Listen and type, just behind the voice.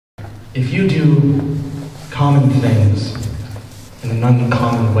If you do common things in an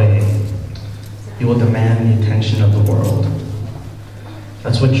uncommon way, you will demand the attention of the world.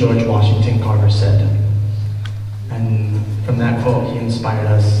 That's what George Washington Carver said. And from that quote, he inspired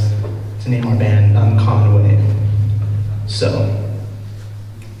us to name our band Uncommon Way. So,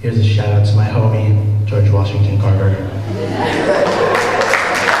 here's a shout out to my homie, George Washington Carver.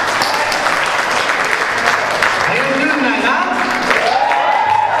 How you doing tonight, huh?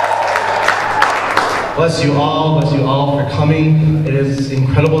 Bless you all for coming. It is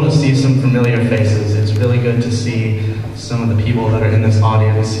incredible to see some familiar faces. It's really good to see some of the people that are in this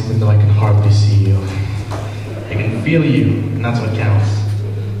audience, even though I can hardly see you. I can feel you, and that's what counts.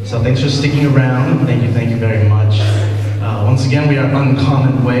 So thanks for sticking around. Thank you very much. Once again, we are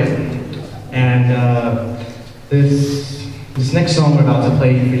Uncommon Way, and this next song we're about to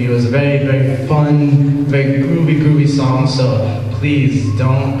play for you is a very, very fun, very groovy song, so please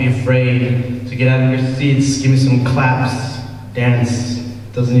don't be afraid to get out of your seats, give me some claps, dance,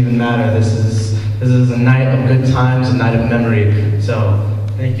 doesn't even matter. This is a night of good times, a night of memory. So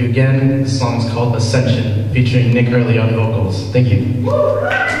thank you again. This song is called Ascension, featuring Earley on vocals. Thank you.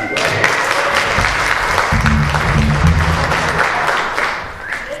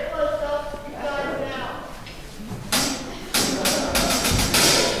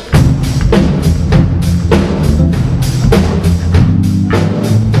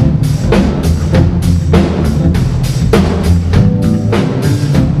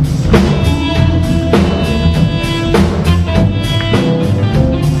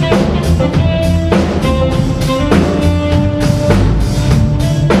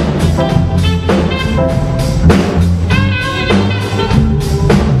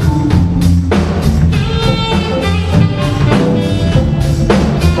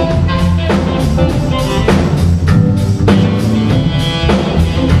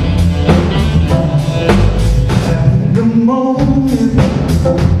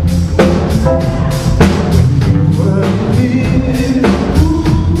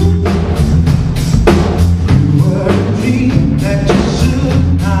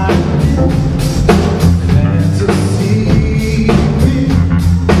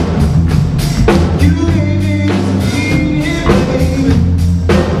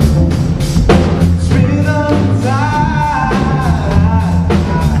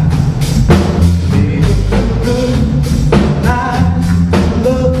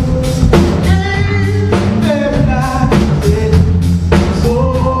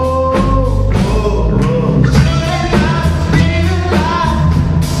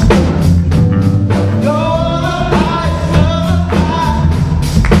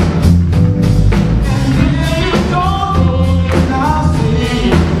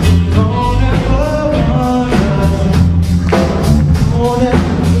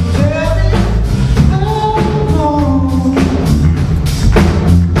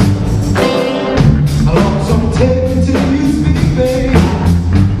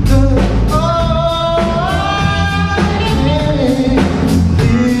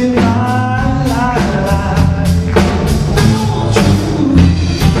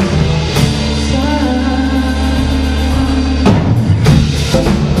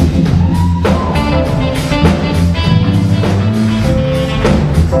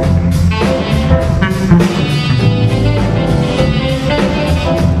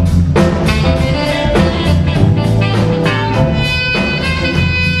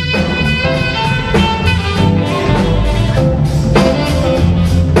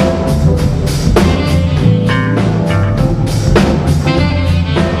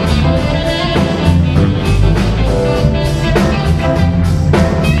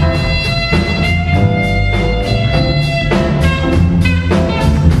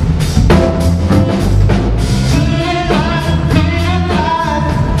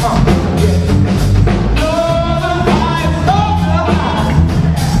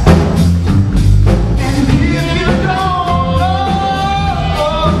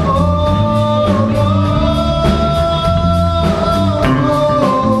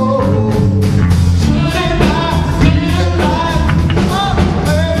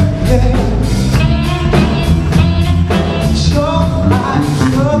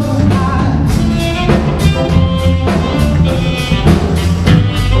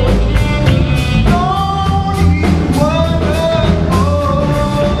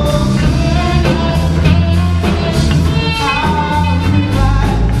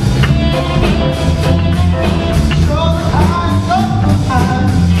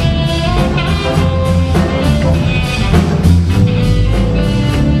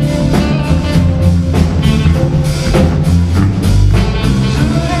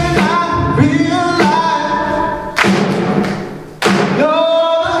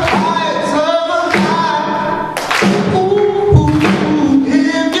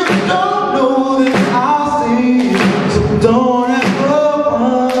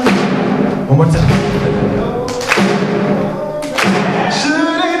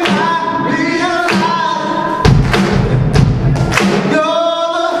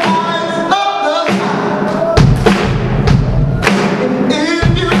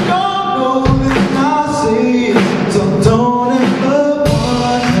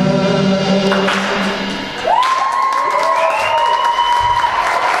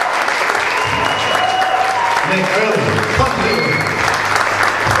 Nick, Earley, come here.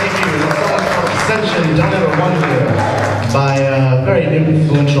 Thank you. That song is called Ascension, done in 1 year by a very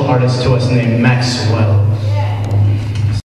influential artist to us named Maxwell.